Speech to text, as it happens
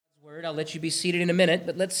Word. I'll let you be seated in a minute,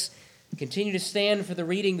 but let's continue to stand for the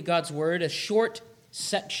reading of God's Word, a short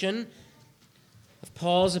section of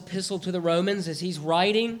Paul's epistle to the Romans as he's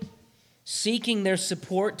writing, seeking their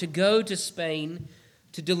support to go to Spain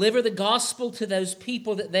to deliver the gospel to those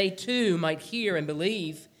people that they too might hear and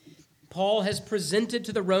believe. Paul has presented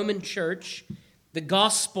to the Roman church the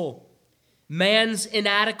gospel, man's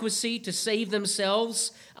inadequacy to save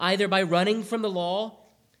themselves either by running from the law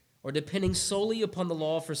or depending solely upon the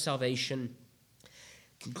law for salvation.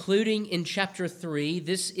 Concluding in chapter 3,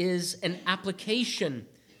 this is an application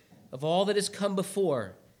of all that has come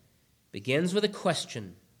before. Begins with a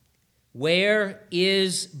question. Where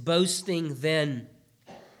is boasting then?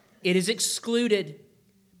 It is excluded.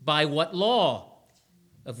 By what law?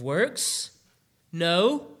 Of works?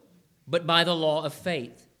 No, but by the law of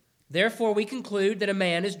faith. Therefore, we conclude that a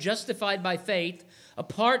man is justified by faith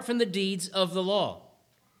apart from the deeds of the law.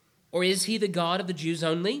 Or is he the God of the Jews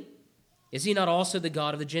only? Is he not also the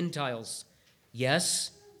God of the Gentiles?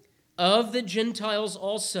 Yes, of the Gentiles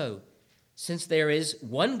also, since there is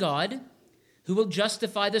one God who will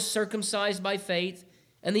justify the circumcised by faith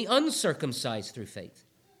and the uncircumcised through faith.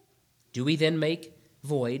 Do we then make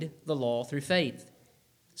void the law through faith?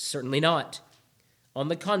 Certainly not. On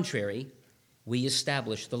the contrary, we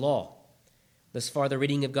establish the law. Thus far, the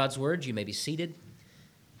reading of God's word. You may be seated.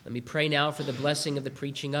 Let me pray now for the blessing of the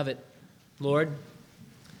preaching of it. Lord,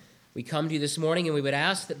 we come to you this morning and we would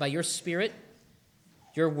ask that by your Spirit,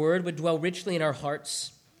 your word would dwell richly in our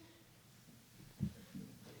hearts,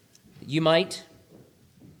 that you might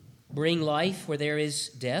bring life where there is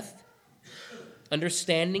death,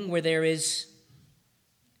 understanding where there is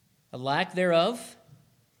a lack thereof,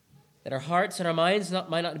 that our hearts and our minds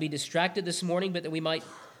might not be distracted this morning, but that we might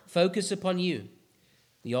focus upon you,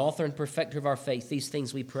 the author and perfecter of our faith. These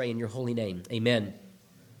things we pray in your holy name. Amen.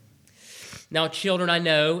 Now, children, I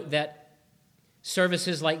know that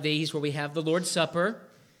services like these where we have the Lord's Supper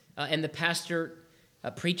and the pastor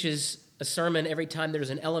preaches a sermon every time there's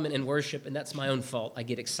an element in worship, and that's my own fault. I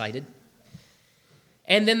get excited.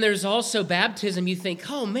 And then there's also baptism. You think,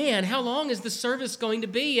 oh man, how long is the service going to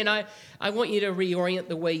be? And I want you to reorient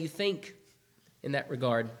the way you think in that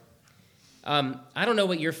regard. I don't know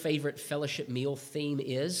what your favorite fellowship meal theme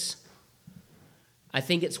is. I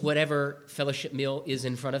think it's whatever fellowship meal is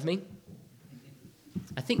in front of me.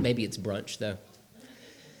 I think maybe it's brunch, though.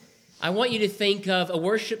 I want you to think of a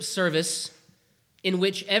worship service in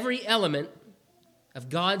which every element of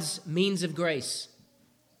God's means of grace,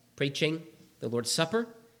 preaching, the Lord's Supper,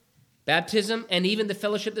 baptism, and even the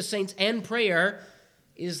fellowship of the saints and prayer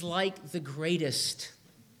is like the greatest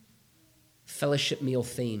fellowship meal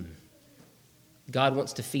theme. God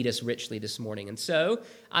wants to feed us richly this morning. And so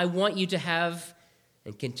I want you to have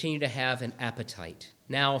and continue to have an appetite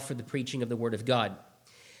now for the preaching of the Word of God.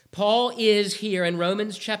 Paul is here in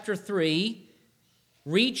Romans chapter 3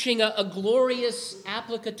 reaching a glorious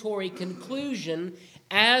applicatory conclusion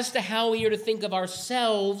as to how we are to think of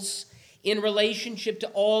ourselves in relationship to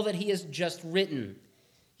all that he has just written.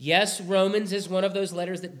 Yes, Romans is one of those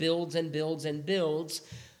letters that builds and builds and builds,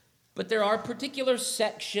 but there are particular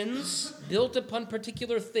sections built upon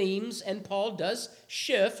particular themes, and Paul does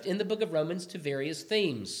shift in the book of Romans to various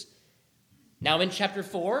themes. Now in chapter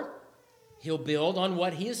 4, he'll build on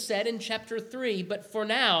what he has said in chapter 3, but for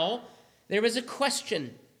now, there is a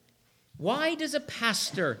question. Why does a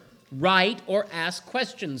pastor write or ask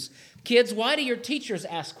questions? Kids, why do your teachers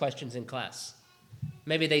ask questions in class?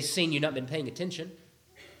 Maybe they've seen you not been paying attention.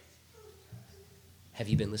 Have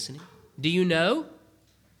you been listening? Do you know?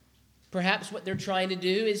 Perhaps what they're trying to do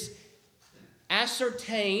is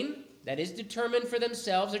ascertain, that is determine for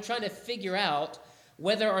themselves, they're trying to figure out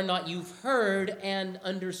whether or not you've heard and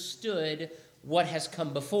understood what has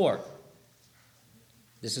come before.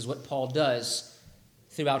 This is what Paul does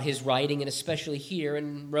throughout his writing, and especially here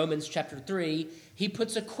in Romans chapter 3. He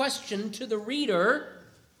puts a question to the reader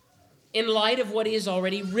in light of what he has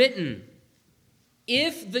already written.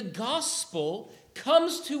 If the gospel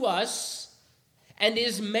comes to us and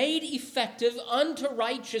is made effective unto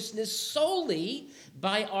righteousness solely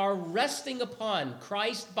by our resting upon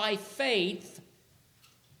Christ by faith,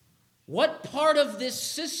 what part of this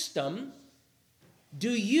system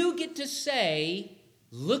do you get to say,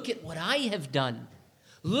 look at what I have done,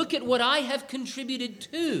 look at what I have contributed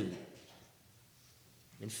to?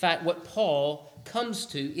 In fact, what Paul comes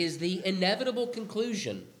to is the inevitable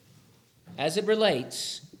conclusion as it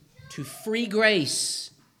relates to free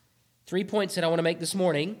grace. 3 points that I want to make this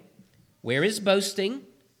morning. Where is boasting?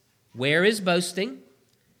 Where is boasting?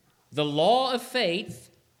 The law of faith,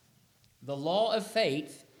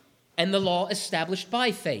 and the law established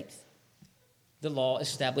by faith. the law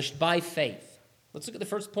established by faith. Let's look at the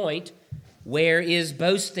first point. Where is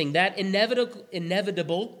boasting? That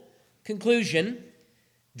inevitable conclusion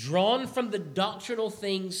drawn from the doctrinal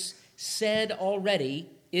things said already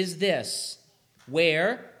is this.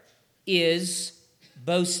 Where is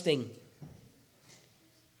boasting?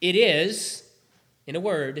 It is, in a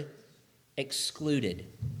word, excluded.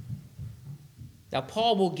 Now,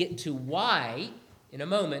 Paul will get to why in a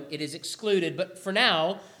moment it is excluded, but for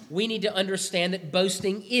now, we need to understand that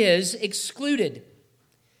boasting is excluded.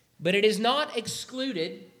 But it is not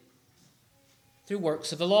excluded through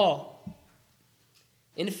works of the law.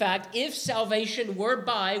 In fact, if salvation were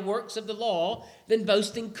by works of the law, then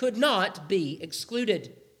boasting could not be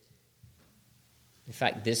excluded. In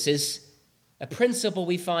fact, this is a principle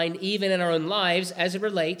we find even in our own lives as it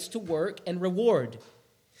relates to work and reward.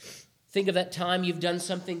 Think of that time you've done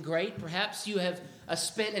something great. Perhaps you have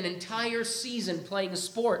spent an entire season playing a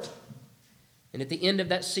sport. And at the end of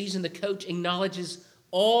that season, the coach acknowledges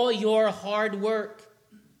all your hard work.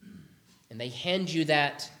 And they hand you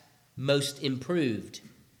that most improved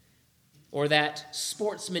or that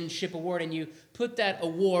sportsmanship award, and you put that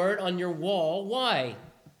award on your wall. Why?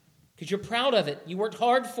 Because you're proud of it. You worked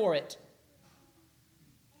hard for it.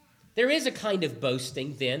 There is a kind of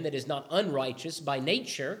boasting, then, that is not unrighteous by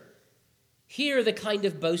nature. Here, the kind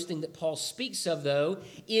of boasting that Paul speaks of, though,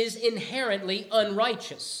 is inherently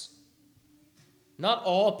unrighteous. Not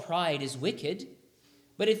all pride is wicked,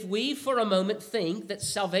 but if we for a moment think that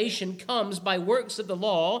salvation comes by works of the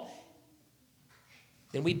law,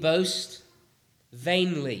 then we boast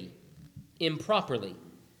vainly, improperly,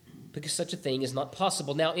 because such a thing is not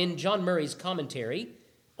possible. Now, in John Murray's commentary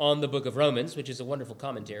on the book of Romans, which is a wonderful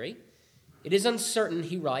commentary, it is uncertain,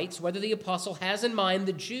 he writes, whether the apostle has in mind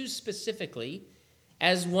the Jews specifically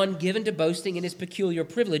as one given to boasting in his peculiar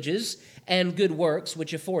privileges and good works,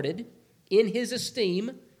 which afforded, in his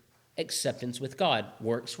esteem, acceptance with God,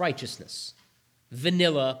 works righteousness,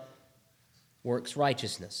 vanilla works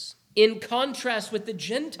righteousness, in contrast with the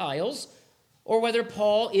Gentiles, or whether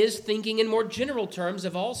Paul is thinking in more general terms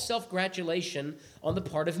of all self-gratulation on the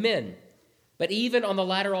part of men. But even on the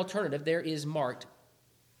latter alternative, there is marked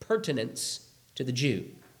pertinence to the Jew.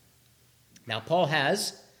 Now, Paul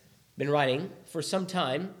has been writing for some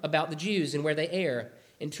time about the Jews and where they err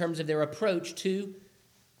in terms of their approach to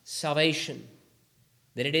salvation,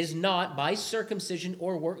 that it is not by circumcision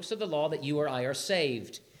or works of the law that you or I are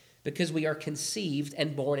saved, because we are conceived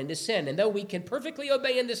and born into sin. And though we can perfectly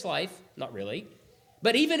obey in this life, not really,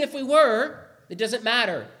 but even if we were, it doesn't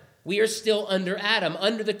matter. We are still under Adam,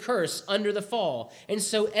 under the curse, under the fall. And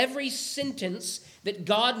so every sentence that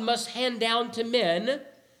God must hand down to men,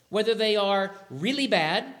 whether they are really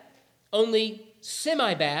bad, only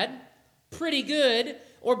semi-bad, pretty good,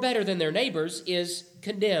 or better than their neighbors, is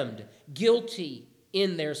condemned, guilty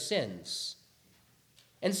in their sins.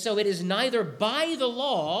 And so it is neither by the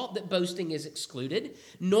law that boasting is excluded,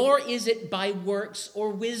 nor is it by works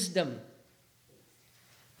or wisdom.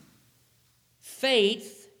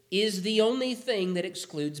 Faith is the only thing that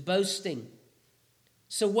excludes boasting.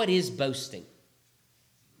 So what is boasting?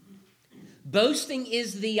 Boasting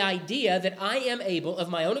is the idea that I am able, of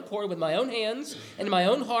my own accord, with my own hands and my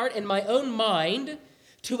own heart and my own mind,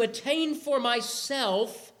 to attain for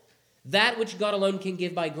myself that which God alone can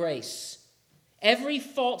give by grace. Every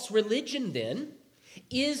false religion, then,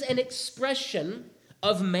 is an expression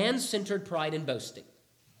of man-centered pride and boasting.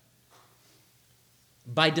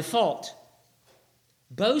 By default,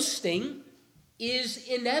 boasting is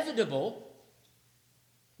inevitable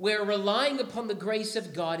where relying upon the grace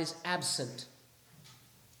of God is absent.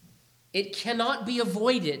 It cannot be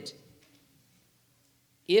avoided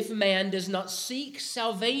if man does not seek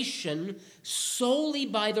salvation solely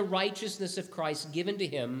by the righteousness of Christ given to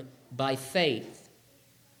him by faith.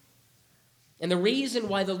 And the reason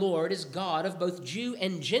why the Lord is God of both Jew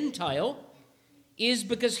and Gentile is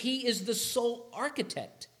because he is the sole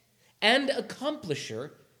architect and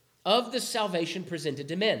accomplisher of the salvation presented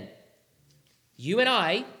to men. You and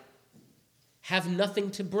I have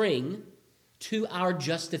nothing to bring to our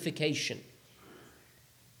justification.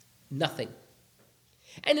 Nothing.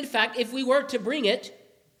 And in fact, if we were to bring it,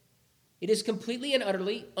 it is completely and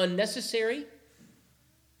utterly unnecessary,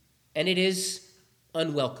 and it is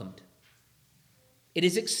unwelcomed. It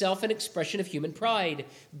is itself an expression of human pride.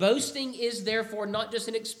 Boasting is therefore not just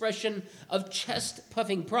an expression of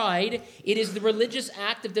chest-puffing pride. It is the religious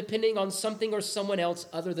act of depending on something or someone else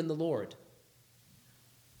other than the Lord.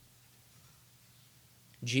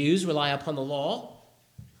 Jews rely upon the law,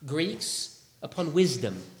 Greeks upon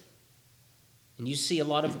wisdom. And you see a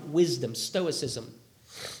lot of wisdom. Stoicism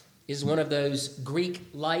is one of those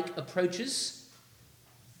Greek-like approaches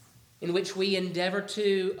in which we endeavor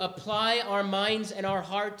to apply our minds and our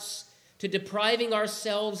hearts to depriving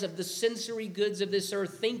ourselves of the sensory goods of this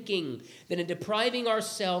earth, thinking that in depriving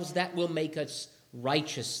ourselves that will make us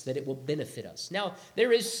righteous, that it will benefit us. Now,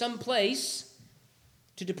 there is some place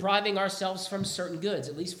to depriving ourselves from certain goods,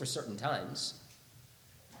 at least for certain times.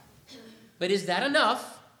 But is that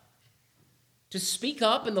enough to speak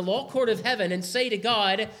up in the law court of heaven and say to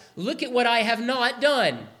God, look at what I have not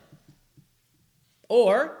done?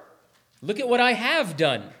 Or, look at what I have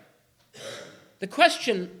done. The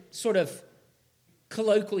question, sort of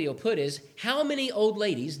colloquially put, is how many old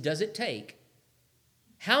ladies does it take?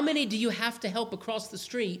 How many do you have to help across the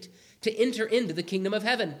street to enter into the kingdom of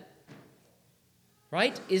heaven?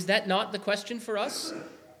 Right? Is that not the question for us?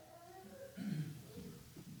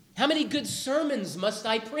 How many good sermons must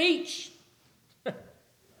I preach?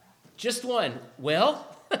 Just one. Well,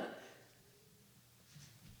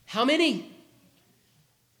 how many?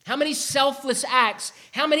 How many selfless acts?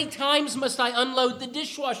 How many times must I unload the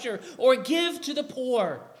dishwasher or give to the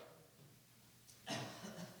poor?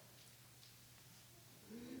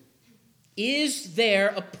 Is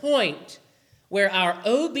there a point where our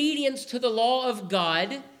obedience to the law of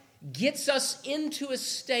God gets us into a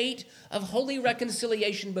state of holy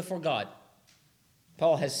reconciliation before God?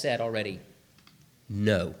 Paul has said already,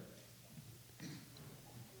 no.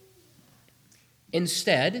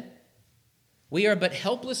 Instead, we are but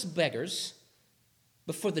helpless beggars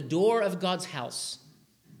before the door of God's house,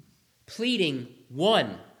 pleading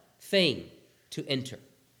one thing to enter: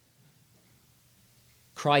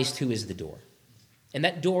 Christ, who is the door. And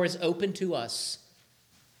that door is open to us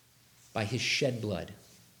by his shed blood,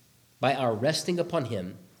 by our resting upon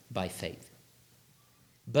him by faith.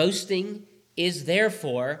 Boasting is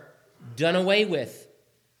therefore done away with.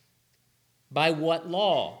 By what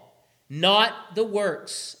law? Not the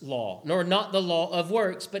works law, nor not the law of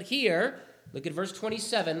works, but here, look at verse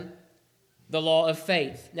 27, the law of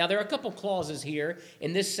faith. Now, there are a couple clauses here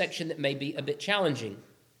in this section that may be a bit challenging.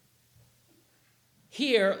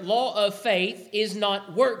 Here, law of faith is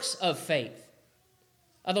not works of faith.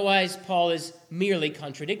 Otherwise, Paul is merely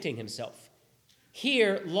contradicting himself.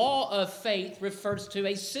 Here, law of faith refers to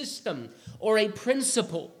a system or a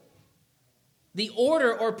principle. The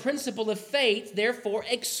order or principle of faith, therefore,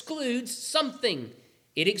 excludes something.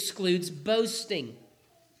 It excludes boasting.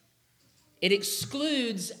 It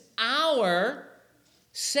excludes our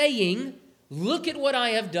saying, look at what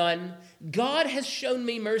I have done. God has shown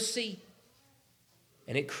me mercy.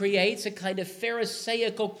 And it creates a kind of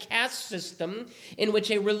Pharisaical caste system in which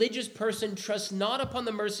a religious person trusts not upon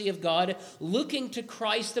the mercy of God, looking to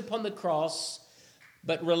Christ upon the cross,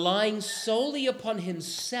 but relying solely upon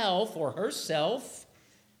himself or herself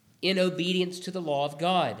in obedience to the law of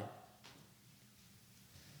God.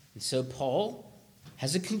 And so Paul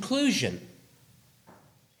has a conclusion.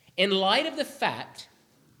 In light of the fact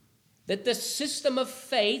that the system of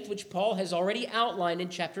faith, which Paul has already outlined in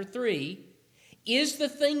chapter 3, is the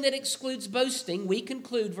thing that excludes boasting, we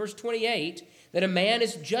conclude, verse 28, that a man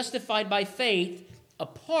is justified by faith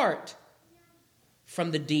apart from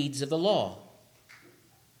the deeds of the law.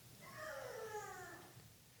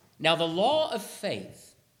 Now, the law of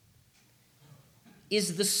faith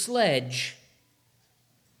is the sledge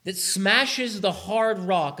that smashes the hard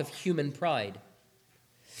rock of human pride.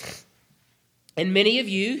 And many of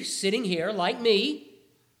you sitting here, like me,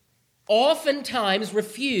 oftentimes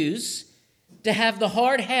refuse to have the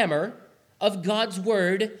hard hammer of God's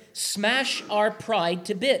word smash our pride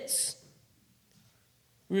to bits.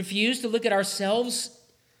 We refuse to look at ourselves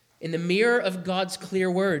in the mirror of God's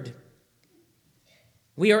clear word.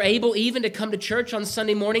 We are able even to come to church on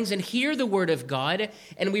Sunday mornings and hear the word of God,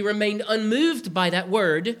 and we remain unmoved by that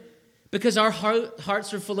word because our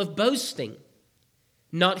hearts are full of boasting,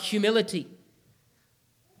 not humility.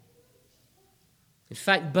 In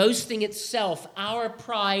fact, boasting itself, our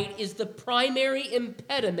pride, is the primary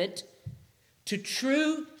impediment to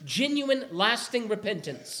true, genuine, lasting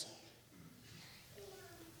repentance.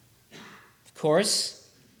 Of course,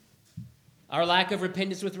 our lack of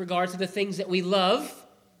repentance with regard to the things that we love,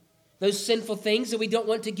 those sinful things that we don't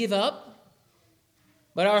want to give up,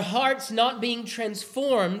 but our hearts not being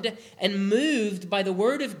transformed and moved by the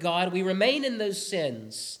word of God, we remain in those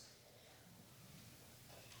sins.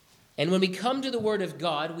 And when we come to the word of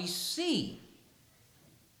God, we see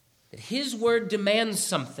that his word demands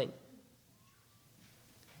something.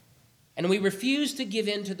 And we refuse to give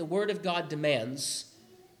in to the word of God demands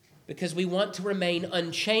because we want to remain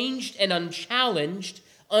unchanged and unchallenged,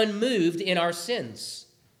 unmoved in our sins.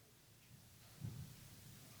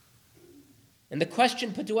 And the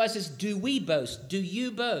question put to us is, do we boast? Do you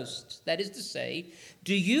boast? That is to say,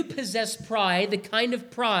 do you possess pride, the kind of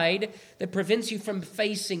pride that prevents you from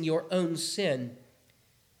facing your own sin?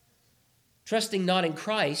 Trusting not in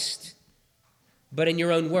Christ, but in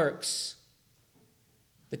your own works.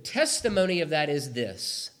 The testimony of that is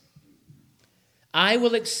this: I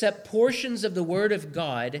will accept portions of the Word of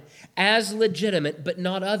God as legitimate, but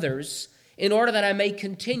not others, in order that I may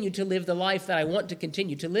continue to live the life that I want to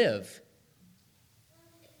continue to live.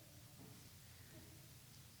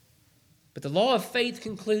 But the law of faith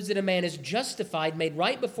concludes that a man is justified, made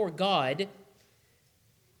right before God,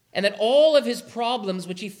 and that all of his problems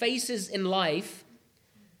which he faces in life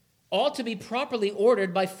ought to be properly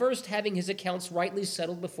ordered by first having his accounts rightly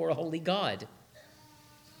settled before a holy God.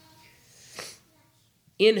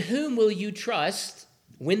 In whom will you trust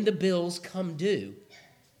when the bills come due?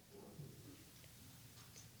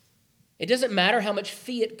 It doesn't matter how much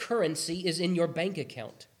fiat currency is in your bank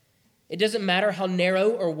account. It doesn't matter how narrow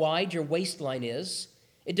or wide your waistline is.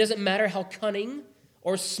 It doesn't matter how cunning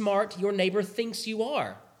or smart your neighbor thinks you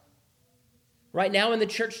are. Right now in the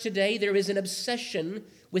church today, there is an obsession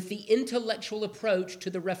with the intellectual approach to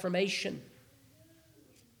the Reformation.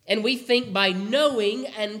 And we think by knowing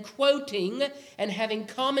and quoting and having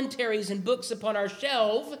commentaries and books upon our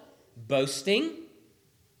shelf, boasting,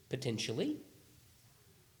 potentially,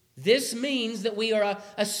 this means that we are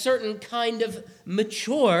a certain kind of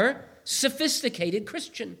mature, sophisticated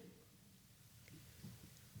Christian.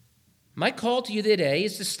 My call to you today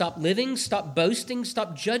is to stop living, stop boasting,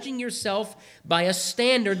 stop judging yourself by a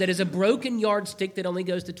standard that is a broken yardstick that only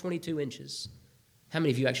goes to 22 inches. How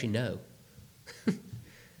many of you actually know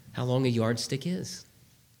how long a yardstick is?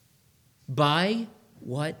 By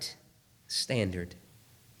what standard?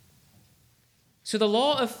 So the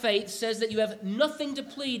law of faith says that you have nothing to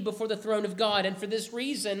plead before the throne of God, and for this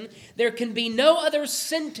reason, there can be no other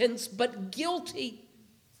sentence but guilty.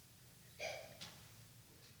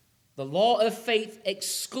 The law of faith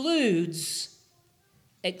excludes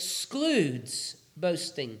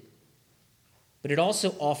boasting, but it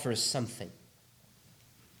also offers something.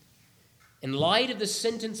 In light of the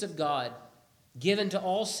sentence of God given to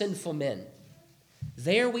all sinful men,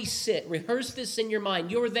 there we sit. Rehearse this in your mind.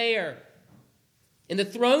 You're there in the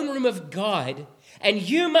throne room of God, and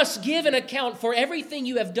you must give an account for everything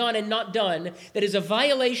you have done and not done that is a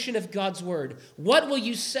violation of God's word. What will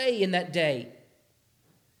you say in that day?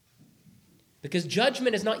 Because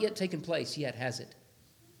judgment has not yet taken place, yet has it?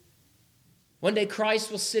 One day Christ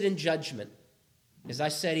will sit in judgment. As I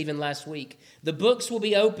said even last week, the books will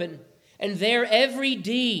be open, and there every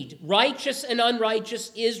deed, righteous and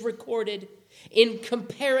unrighteous, is recorded in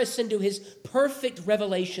comparison to his perfect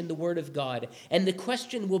revelation, the Word of God. And the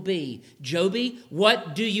question will be, Joby,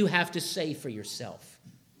 what do you have to say for yourself?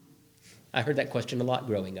 I heard that question a lot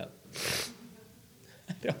growing up.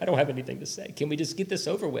 I don't have anything to say. Can we just get this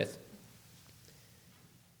over with?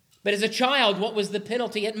 But as a child, what was the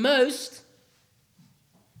penalty? At most,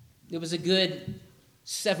 it was a good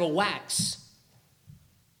several whacks.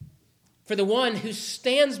 For the one who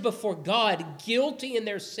stands before God guilty in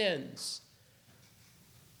their sins,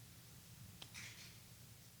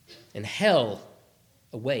 and hell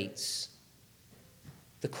awaits.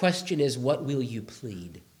 The question is, what will you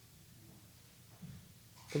plead?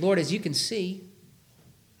 The Lord, as you can see,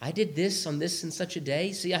 I did this on this and such a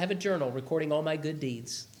day. See, I have a journal recording all my good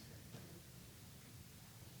deeds.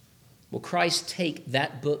 Will Christ take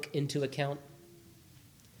that book into account?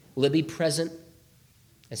 Will it be present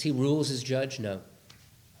as he rules as judge? No.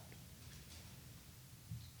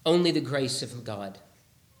 Only the grace of God,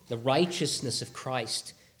 the righteousness of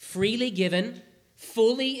Christ, freely given,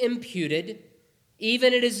 fully imputed,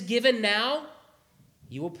 even it is given now,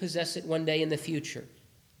 you will possess it one day in the future.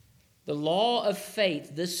 The law of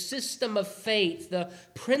faith, the system of faith, the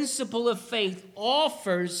principle of faith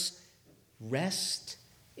offers rest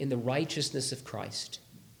in the righteousness of Christ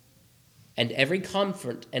and every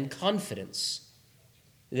comfort and confidence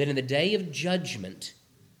that in the day of judgment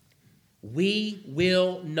we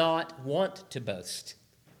will not want to boast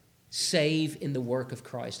save in the work of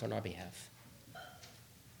Christ on our behalf.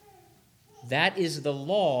 That is the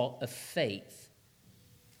law of faith.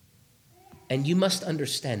 And you must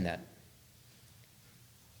understand that.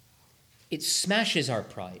 It smashes our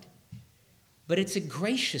pride, but it's a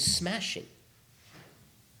gracious smashing.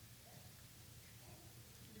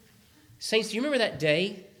 Saints, do you remember that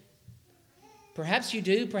day? Perhaps you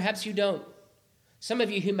do, perhaps you don't. Some of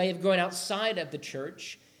you who may have grown outside of the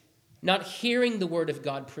church, not hearing the word of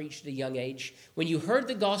God preached at a young age, when you heard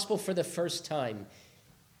the gospel for the first time,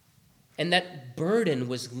 and that burden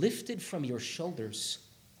was lifted from your shoulders,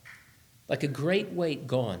 like a great weight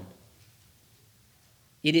gone.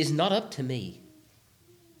 It is not up to me.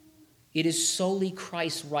 It is solely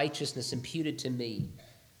Christ's righteousness imputed to me,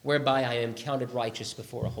 whereby I am counted righteous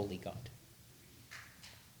before a holy God.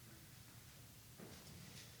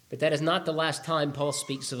 But that is not the last time Paul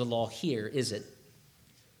speaks of the law here, is it?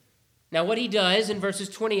 Now, what he does in verses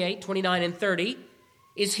 28, 29, and 30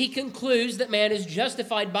 is he concludes that man is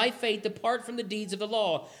justified by faith apart from the deeds of the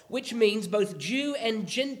law, which means both Jew and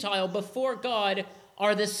Gentile before God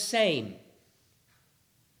are the same.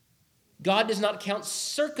 God does not count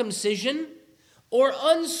circumcision or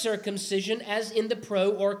uncircumcision as in the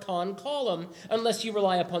pro or con column, unless you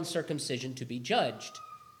rely upon circumcision to be judged.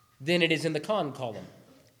 Then it is in the con column.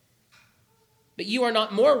 But you are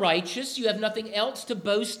not more righteous. You have nothing else to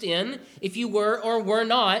boast in if you were or were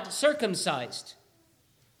not circumcised.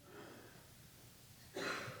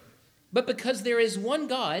 But because there is one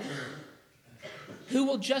God who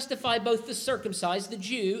will justify both the circumcised, the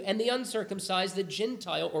Jew, and the uncircumcised, the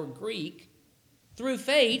Gentile or Greek, through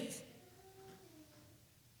faith,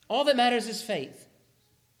 all that matters is faith.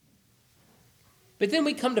 But then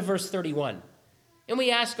we come to verse 31, and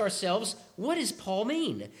we ask ourselves, what does Paul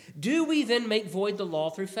mean? Do we then make void the law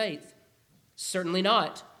through faith? Certainly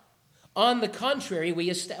not. On the contrary, we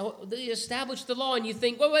establish the law, and you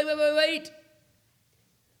think, wait.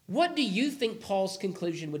 What do you think Paul's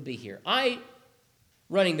conclusion would be here?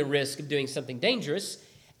 Running the risk of doing something dangerous,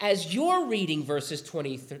 as you're reading verses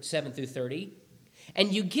 27 through 30,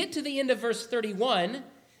 and you get to the end of verse 31,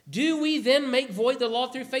 do we then make void the law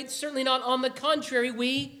through faith? Certainly not. On the contrary,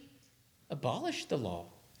 we abolish the law,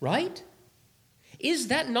 right? Is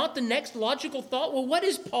that not the next logical thought? Well, what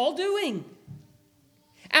is Paul doing?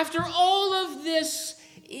 After all of this,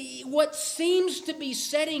 what seems to be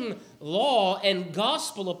setting law and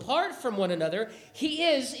gospel apart from one another, he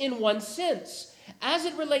is, in one sense, as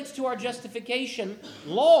it relates to our justification,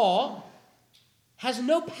 law has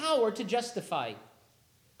no power to justify.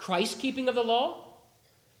 Christ's keeping of the law,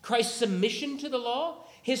 Christ's submission to the law,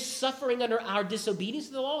 his suffering under our disobedience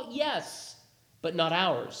to the law, yes, but not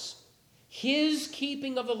ours. His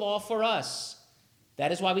keeping of the law for us.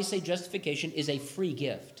 That is why we say justification is a free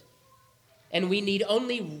gift. And we need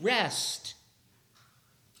only rest.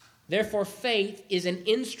 Therefore, faith is an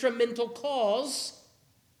instrumental cause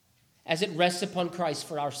as it rests upon Christ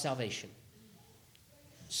for our salvation.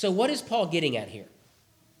 So what is Paul getting at here?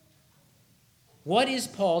 What is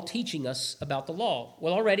Paul teaching us about the law?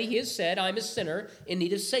 Well, already he has said, I'm a sinner in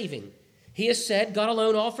need of saving. He has said, God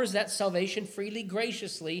alone offers that salvation freely,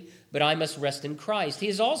 graciously, but I must rest in Christ. He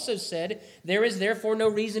has also said, there is therefore no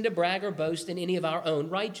reason to brag or boast in any of our own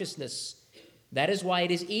righteousness. That is why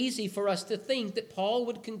it is easy for us to think that Paul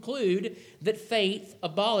would conclude that faith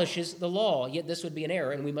abolishes the law, yet this would be an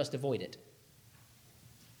error and we must avoid it.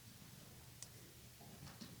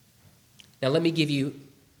 Now let me give you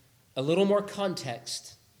a little more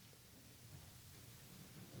context.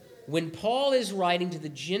 When Paul is writing to the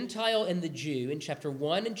Gentile and the Jew in chapter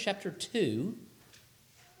 1 and chapter 2,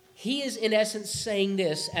 he is in essence saying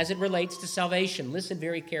this as it relates to salvation. Listen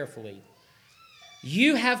very carefully.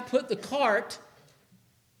 You have put the cart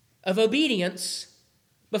of obedience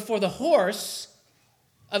before the horse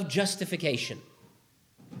of justification.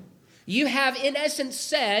 You have, in essence,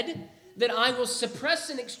 said that I will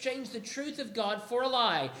suppress and exchange the truth of God for a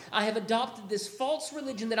lie. I have adopted this false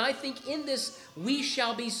religion that I think in this we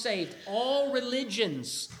shall be saved. All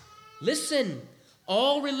religions, listen,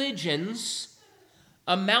 all religions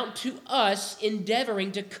amount to us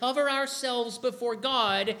endeavoring to cover ourselves before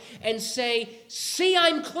God and say, see,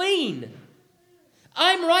 I'm clean.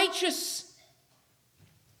 I'm righteous.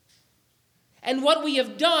 And what we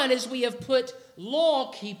have done is we have put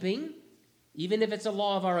law-keeping, even if it's a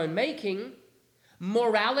law of our own making,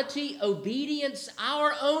 morality, obedience,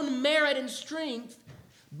 our own merit and strength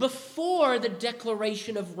before the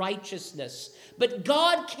declaration of righteousness. But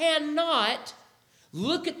God cannot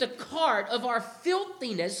look at the cart of our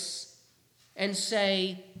filthiness and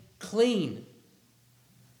say, clean.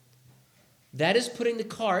 That is putting the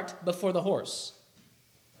cart before the horse.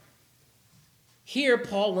 Here,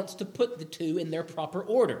 Paul wants to put the two in their proper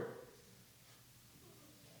order.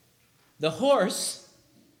 The horse,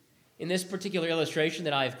 in this particular illustration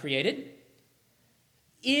that I have created,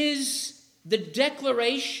 is the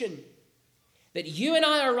declaration that you and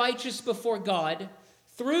I are righteous before God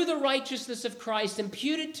through the righteousness of Christ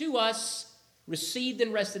imputed to us, received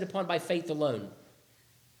and rested upon by faith alone.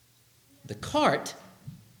 The cart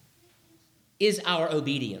is our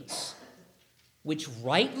obedience, which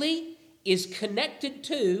rightly is connected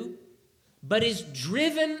to, but is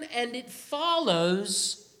driven and it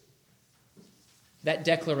follows that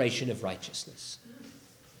declaration of righteousness.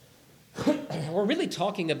 We're really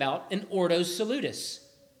talking about an ordo salutis,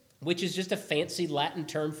 which is just a fancy Latin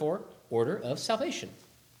term for order of salvation,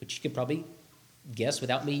 which you could probably guess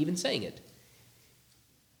without me even saying it.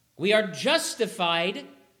 We are justified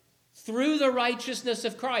through the righteousness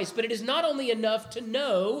of Christ, but it is not only enough to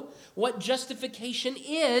know what justification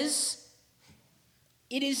is,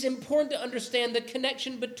 it is important to understand the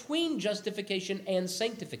connection between justification and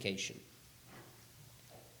sanctification.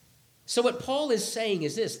 So what Paul is saying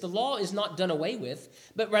is this: the law is not done away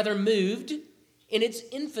with, but rather moved in its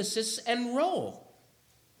emphasis and role.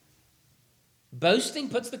 Boasting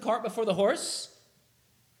puts the cart before the horse.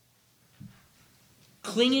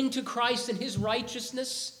 Clinging to Christ and his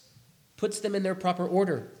righteousness puts them in their proper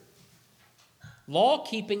order.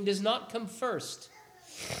 Law-keeping does not come first.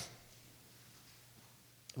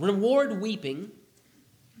 Reward weeping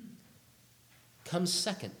comes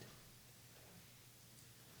second.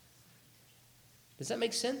 Does that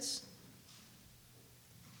make sense?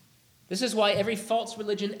 This is why every false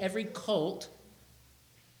religion, every cult,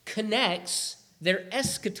 connects their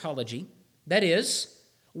eschatology, that is,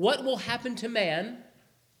 what will happen to man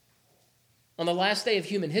on the last day of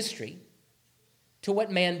human history, to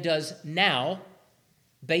what man does now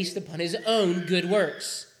based upon his own good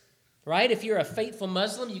works. Right? If you're a faithful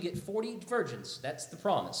Muslim, you get 40 virgins. That's the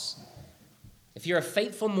promise. If you're a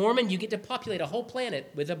faithful Mormon, you get to populate a whole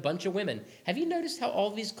planet with a bunch of women. Have you noticed how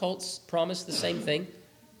all these cults promise the same thing?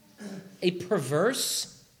 A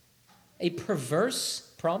perverse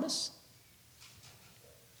promise?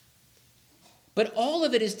 But all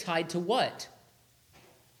of it is tied to what?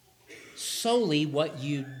 Solely what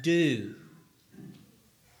you do.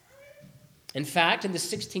 In fact, in the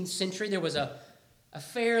 16th century, there was a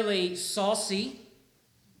fairly saucy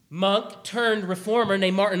monk turned reformer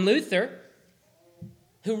named Martin Luther,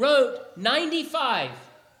 who wrote 95,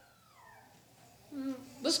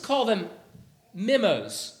 let's call them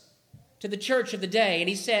memos, to the church of the day. And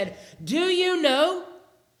he said, "Do you know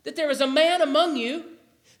that there is a man among you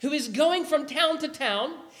who is going from town to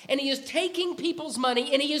town, and he is taking people's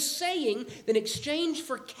money, and he is saying that in exchange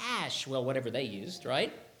for cash," well, whatever they used,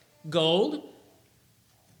 right? Gold,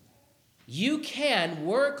 you can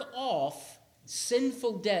work off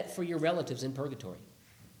sinful debt for your relatives in purgatory.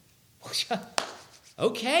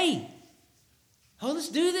 Okay. Oh, let's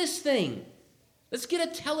do this thing. Let's get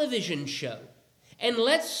a television show. And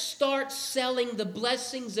let's start selling the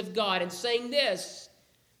blessings of God and saying this,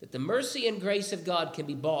 that the mercy and grace of God can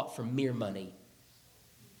be bought for mere money.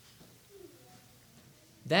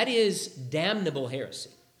 That is damnable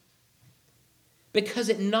heresy. Because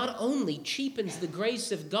it not only cheapens the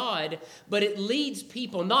grace of God, but it leads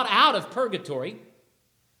people not out of purgatory,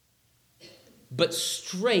 but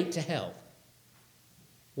straight to hell.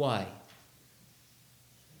 Why?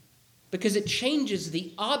 Because it changes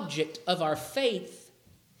the object of our faith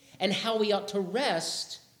and how we ought to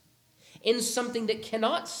rest in something that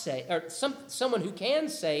cannot save, or someone who can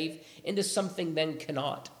save into something then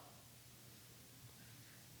cannot.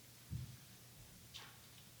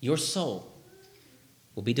 Your soul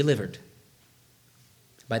will be delivered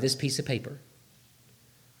by this piece of paper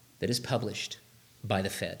that is published by the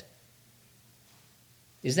Fed.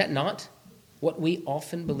 Is that not what we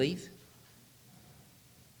often believe?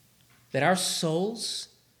 That our souls,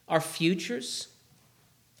 our futures,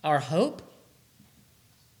 our hope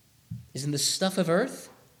is in the stuff of earth?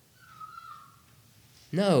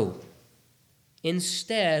 No.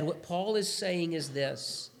 Instead, what Paul is saying is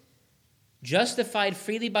this: justified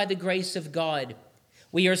freely by the grace of God,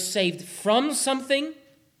 we are saved from something,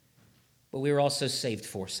 but we are also saved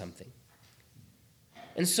for something.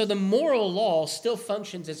 And so the moral law still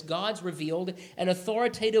functions as God's revealed and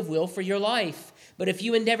authoritative will for your life. But if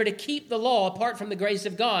you endeavor to keep the law apart from the grace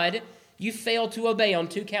of God, you fail to obey on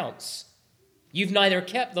two counts. You've neither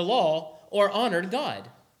kept the law or honored God.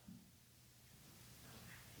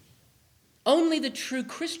 Only the true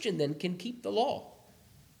Christian then can keep the law.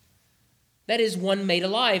 That is, one made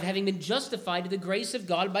alive, having been justified to the grace of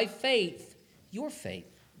God by faith, your faith.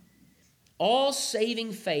 All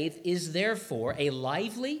saving faith is therefore a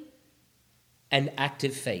lively and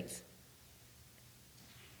active faith.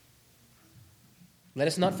 Let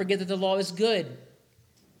us not forget that the law is good,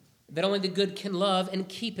 that only the good can love and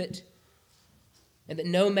keep it, and that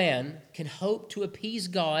no man can hope to appease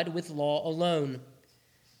God with law alone.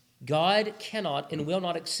 God cannot and will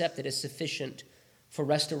not accept it as sufficient for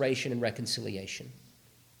restoration and reconciliation.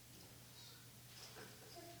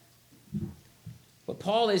 What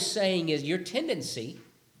Paul is saying is your tendency,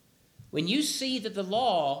 when you see that the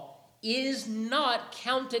law is not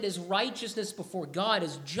counted as righteousness before God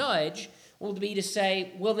as judge, will be to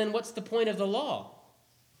say, well, then what's the point of the law?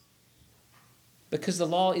 Because the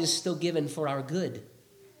law is still given for our good.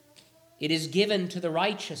 It is given to the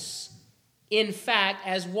righteous. In fact,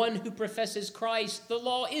 as one who professes Christ, the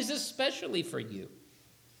law is especially for you.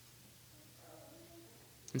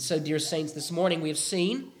 And so, dear saints, this morning we have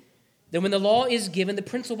seen that when the law is given, the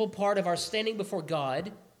principal part of our standing before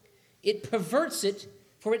God, it perverts it,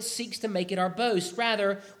 for it seeks to make it our boast.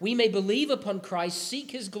 Rather, we may believe upon Christ,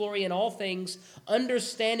 seek his glory in all things,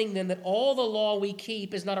 understanding then that all the law we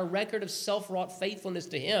keep is not a record of self-wrought faithfulness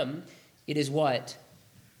to him. It is what?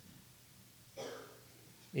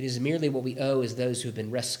 It is merely what we owe as those who have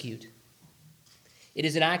been rescued. It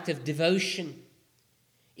is an act of devotion.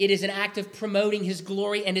 It is an act of promoting his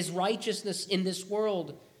glory and his righteousness in this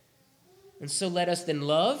world. And so let us then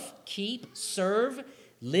love, keep, serve,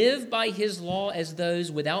 live by his law as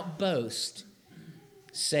those without boast,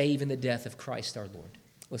 save in the death of Christ our Lord.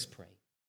 Let's pray.